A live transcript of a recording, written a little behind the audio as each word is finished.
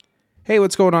Hey,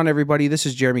 what's going on, everybody? This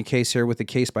is Jeremy Case here with the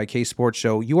Case by Case Sports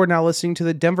Show. You are now listening to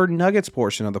the Denver Nuggets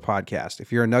portion of the podcast.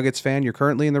 If you're a Nuggets fan, you're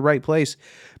currently in the right place.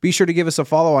 Be sure to give us a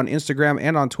follow on Instagram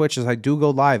and on Twitch, as I do go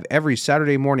live every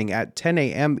Saturday morning at 10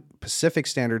 a.m. Pacific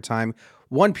Standard Time,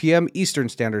 1 p.m. Eastern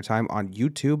Standard Time on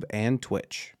YouTube and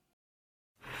Twitch.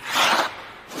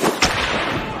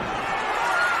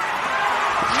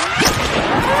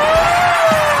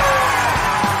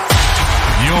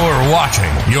 You're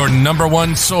watching your number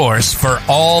one source for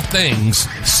all things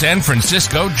San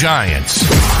Francisco Giants,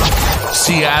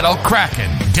 Seattle Kraken,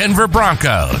 Denver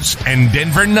Broncos, and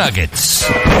Denver Nuggets.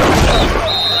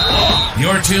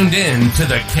 You're tuned in to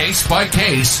the Case by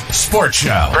Case Sports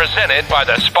Show, presented by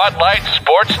the Spotlight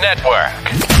Sports Network.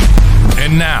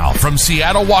 And now, from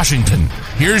Seattle, Washington,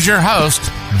 here's your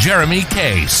host, Jeremy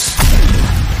Case.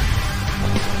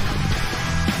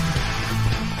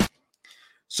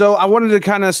 So I wanted to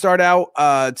kind of start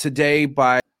out today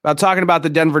by talking about the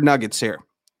Denver Nuggets here,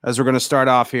 as we're going to start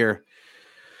off here.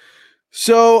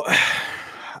 So,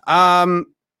 let's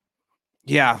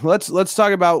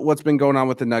talk about what's been going on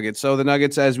with the Nuggets. So the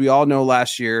Nuggets, as we all know,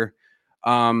 last year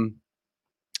got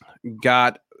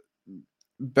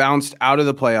bounced out of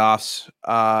the playoffs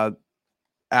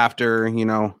after,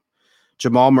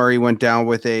 Jamal Murray went down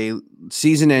with a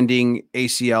season-ending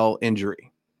ACL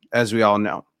injury, as we all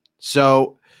know.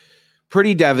 So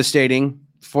pretty devastating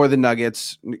for the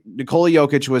Nuggets. Nikola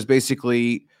Jokic was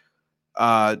basically,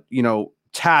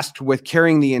 tasked with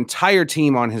carrying the entire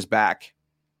team on his back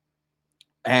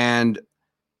and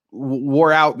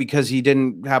wore out because he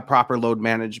didn't have proper load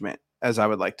management, as I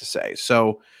would like to say.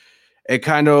 So it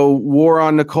kind of wore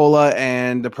on Nikola,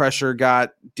 and the pressure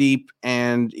got deep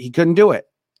and he couldn't do it.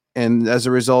 And as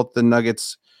a result, the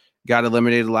Nuggets got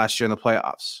eliminated last year in the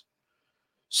playoffs.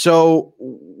 So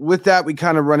with that, we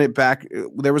kind of run it back.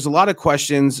 There was a lot of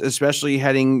questions, especially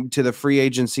heading to the free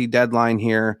agency deadline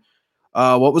here.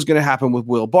 What was going to happen with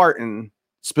Will Barton,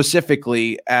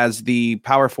 specifically as the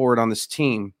power forward on this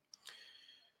team?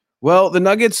 Well, the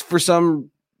Nuggets, for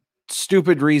some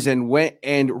stupid reason, went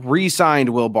and re-signed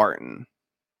Will Barton.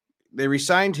 They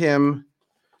re-signed him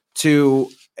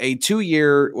to a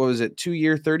 2-year,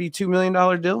 $32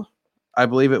 million deal? I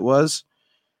believe it was.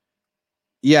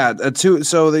 Yeah,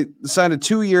 so they signed a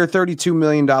 2-year, $32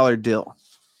 million deal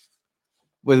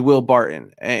with Will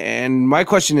Barton. And my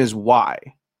question is why?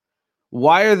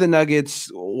 Why did the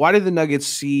Nuggets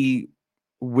see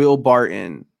Will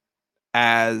Barton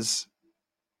as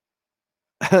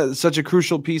such a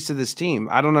crucial piece to this team?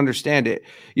 I don't understand it.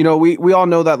 We all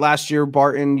know that last year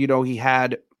Barton, he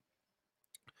had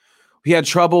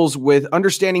troubles with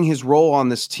understanding his role on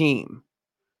this team.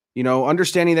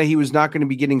 Understanding that he was not going to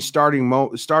be getting starting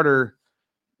time, starter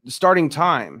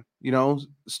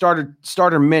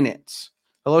minutes.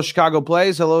 Hello, Chicago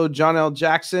Plays. Hello, John L.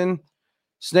 Jackson,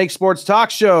 Snake Sports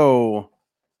Talk Show.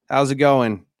 How's it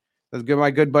going? That's good, my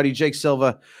good buddy Jake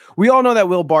Silva. We all know that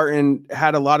Will Barton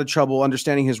had a lot of trouble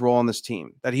understanding his role on this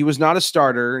team, that he was not a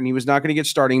starter and he was not going to get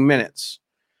starting minutes.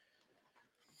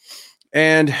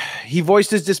 And he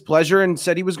voiced his displeasure and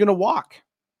said he was going to walk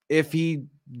if he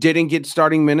didn't get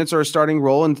starting minutes or a starting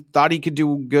role, and thought he could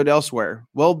do good elsewhere.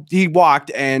 Well, he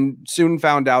walked and soon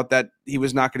found out that he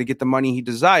was not going to get the money he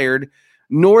desired,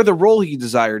 nor the role he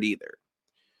desired either.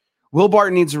 Will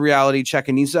Barton needs a reality check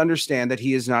and needs to understand that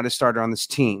he is not a starter on this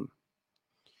team.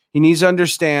 He needs to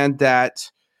understand that,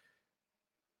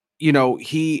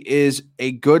 he is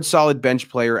a good, solid bench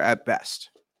player at best.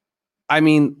 I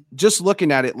mean, just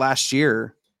looking at it last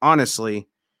year, honestly,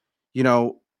 he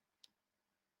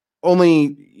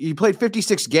played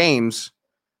 56 games,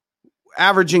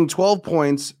 averaging 12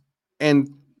 points and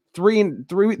three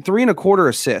and a quarter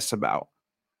assists about.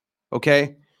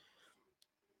 Okay.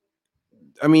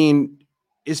 I mean,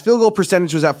 his field goal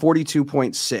percentage was at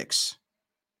 42.6,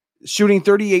 shooting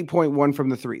 38.1 from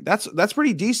the three. That's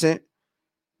pretty decent,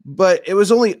 but it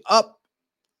was only up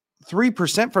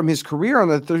 3% from his career on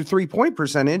the 3-point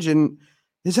percentage. And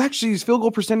his field goal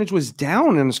percentage was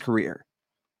down in his career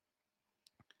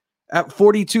at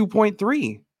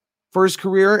 42.3 for his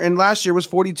career, and last year was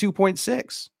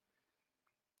 42.6.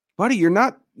 Buddy, you're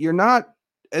not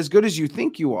as good as you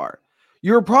think you are.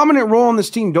 You're a prominent role on this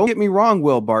team. Don't get me wrong,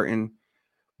 Will Barton,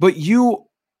 but you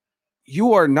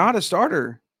are not a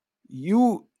starter.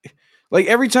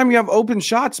 Every time you have open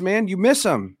shots, man, you miss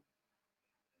them.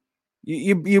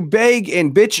 You beg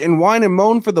and bitch and whine and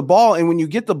moan for the ball, and when you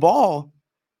get the ball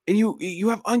and you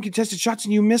have uncontested shots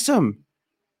and you miss them.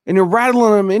 And you're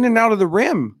rattling them in and out of the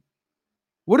rim.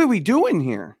 What are we doing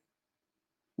here?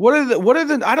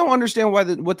 I don't understand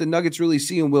what the Nuggets really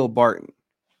see in Will Barton.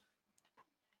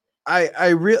 I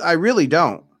really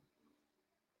don't.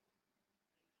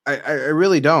 I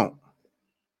really don't.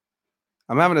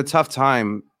 I'm having a tough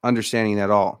time understanding that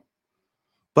all.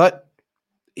 But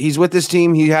he's with this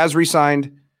team. He has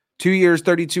re-signed 2 years,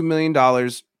 $32 million.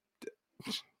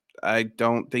 I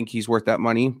don't think he's worth that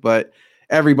money, but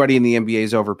everybody in the NBA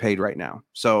is overpaid right now.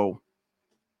 So,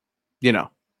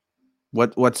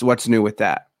 what's new with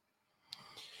that?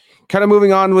 Kind of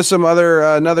moving on with some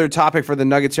another topic for the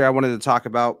Nuggets here I wanted to talk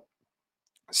about.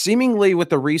 Seemingly with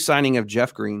the re-signing of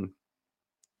Jeff Green,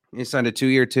 he signed a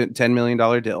 2-year, $10 million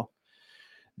deal.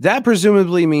 That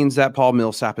presumably means that Paul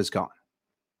Millsap is gone.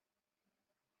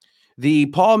 The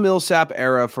Paul Millsap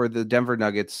era for the Denver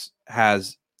Nuggets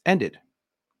has ended.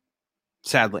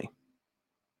 Sadly.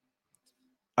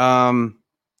 I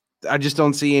just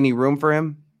don't see any room for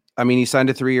him. I mean, he signed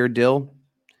a 3-year deal.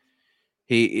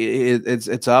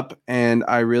 It's up, and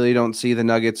I really don't see the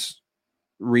Nuggets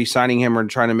re-signing him or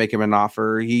trying to make him an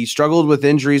offer. He struggled with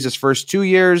injuries his first 2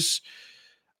 years.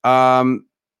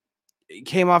 He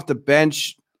came off the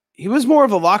bench. He was more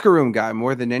of a locker room guy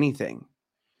more than anything.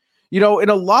 In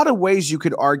a lot of ways, you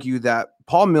could argue that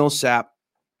Paul Millsap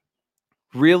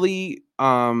really,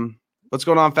 what's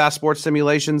going on, Fast Sports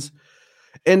Simulations?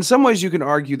 In some ways, you can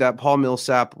argue that Paul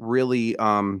Millsap really,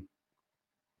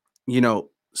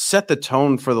 set the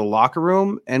tone for the locker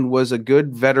room and was a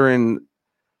good veteran,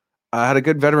 had a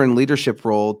good veteran leadership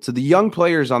role to the young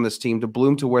players on this team to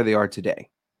bloom to where they are today.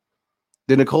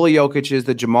 The Nikola Jokic's,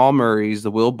 the Jamal Murray's,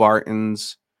 the Will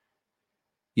Bartons,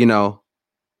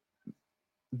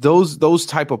 those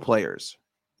type of players.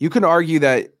 You can argue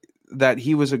that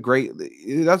he was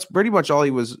that's pretty much all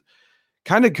he was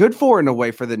kind of good for in a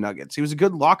way for the Nuggets. He was a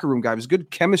good locker room guy. He was a good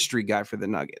chemistry guy for the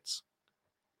Nuggets.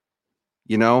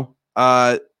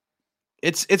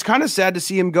 It's kind of sad to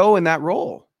see him go in that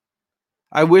role.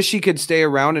 I wish he could stay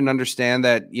around and understand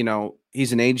that,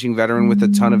 he's an aging veteran with a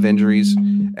ton of injuries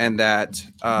and that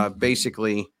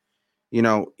basically,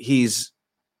 he's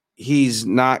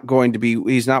not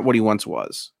what he once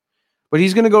was. But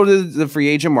he's going to go to the free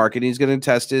agent market. And he's going to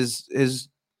test his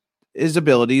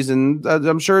abilities, and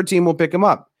I'm sure a team will pick him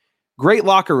up. Great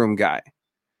locker room guy,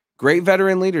 great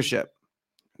veteran leadership.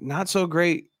 Not so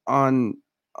great on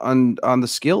the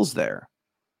skills there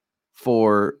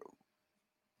for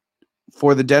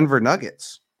the Denver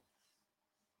Nuggets.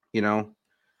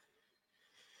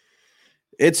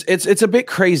 It's a bit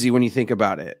crazy when you think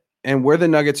about it and where the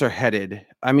Nuggets are headed.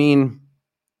 I mean,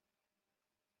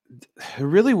 there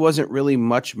really wasn't really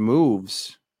much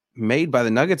moves made by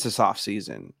the Nuggets this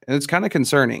offseason, and it's kind of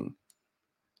concerning.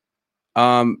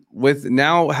 With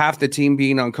now half the team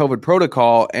being on COVID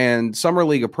protocol and summer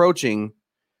league approaching,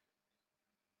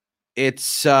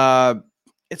 it's kind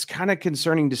of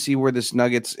concerning to see where this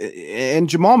Nuggets and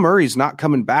Jamal Murray's not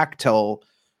coming back till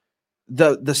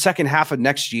the second half of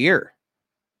next year.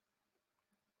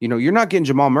 You're not getting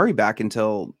Jamal Murray back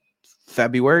until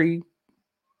February,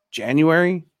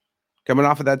 January, coming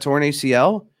off of that torn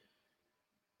ACL.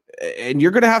 And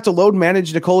you're going to have to load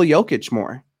manage Nikola Jokic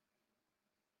more.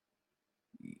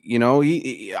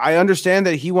 I understand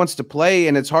that he wants to play,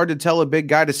 and it's hard to tell a big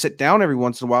guy to sit down every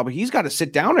once in a while, but he's got to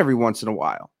sit down every once in a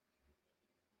while.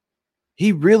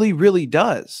 He really, really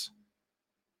does.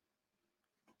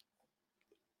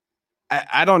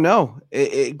 I don't know.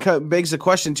 It begs the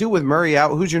question, too, with Murray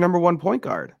out, who's your number one point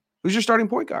guard? Who's your starting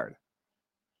point guard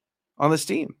on this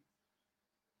team?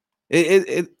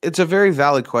 It's a very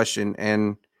valid question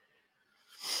and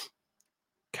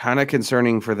kind of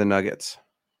concerning for the Nuggets.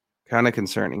 Kind of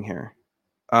concerning here.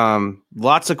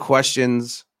 Lots of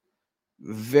questions,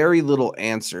 very little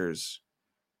answers.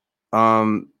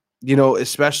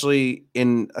 Especially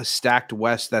in a stacked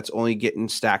West that's only getting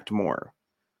stacked more.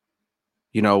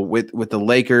 With the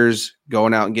Lakers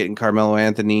going out and getting Carmelo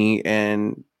Anthony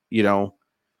and,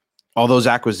 all those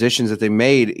acquisitions that they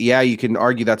made. Yeah, you can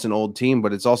argue that's an old team,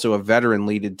 but it's also a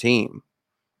veteran-leaded team.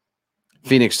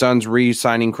 Phoenix Suns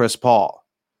re-signing Chris Paul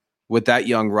with that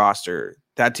young roster.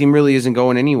 That team really isn't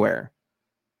going anywhere.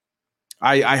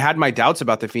 I had my doubts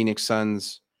about the Phoenix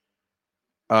Suns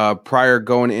prior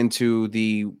going into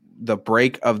the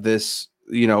break of this,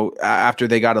 after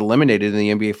they got eliminated in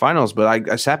the NBA Finals. But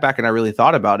I sat back and I really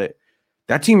thought about it.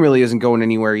 That team really isn't going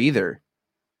anywhere either.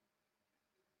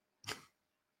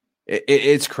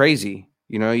 It's crazy.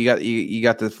 You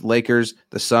got the Lakers,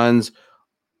 the Suns,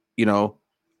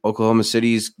 Oklahoma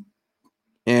City's,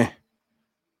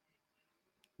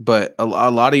 But a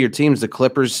lot of your teams, the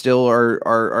Clippers still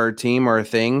are a team or a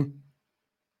thing.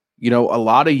 A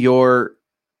lot of your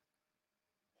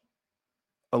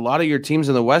teams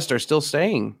in the West are still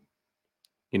staying.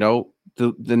 Now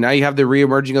you have the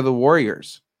reemerging of the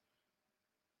Warriors.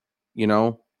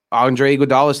 Andre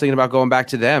Iguodala is thinking about going back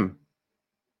to them.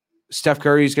 Steph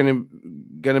Curry's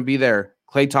gonna be there.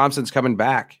 Klay Thompson's coming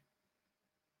back.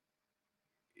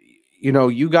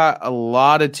 You got a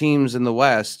lot of teams in the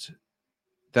West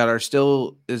that are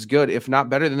still as good, if not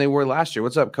better than they were last year.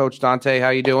 What's up, Coach Dante? How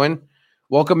you doing?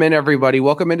 Welcome in, everybody.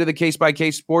 Welcome into the Case by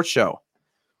Case Sports Show.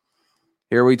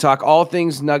 Here we talk all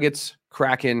things Nuggets,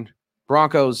 Kraken,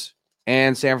 Broncos,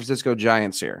 and San Francisco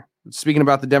Giants here. Speaking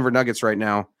about the Denver Nuggets right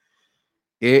now,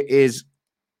 it's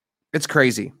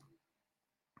crazy.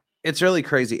 It's really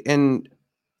crazy. And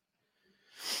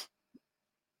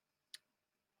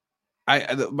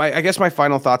I guess my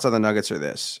final thoughts on the Nuggets are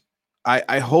this.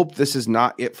 I hope this is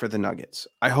not it for the Nuggets.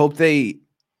 I hope they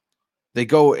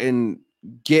go and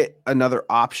get another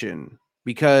option,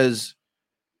 because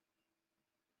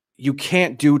you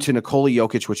can't do to Nikola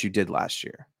Jokic what you did last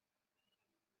year.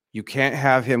 You can't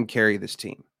have him carry this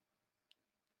team.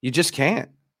 You just can't.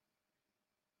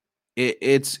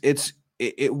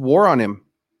 It wore on him,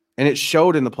 and it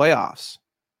showed in the playoffs.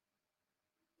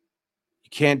 You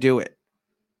can't do it.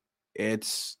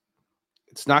 It's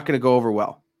not going to go over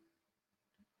well.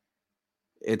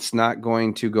 It's not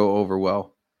going to go over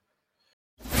well.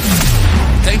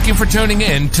 Thank you for tuning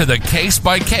in to the Case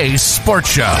by Case Sports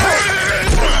Show.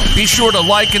 Be sure to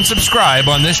like and subscribe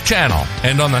on this channel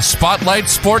and on the Spotlight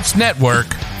Sports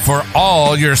Network for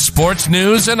all your sports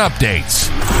news and updates.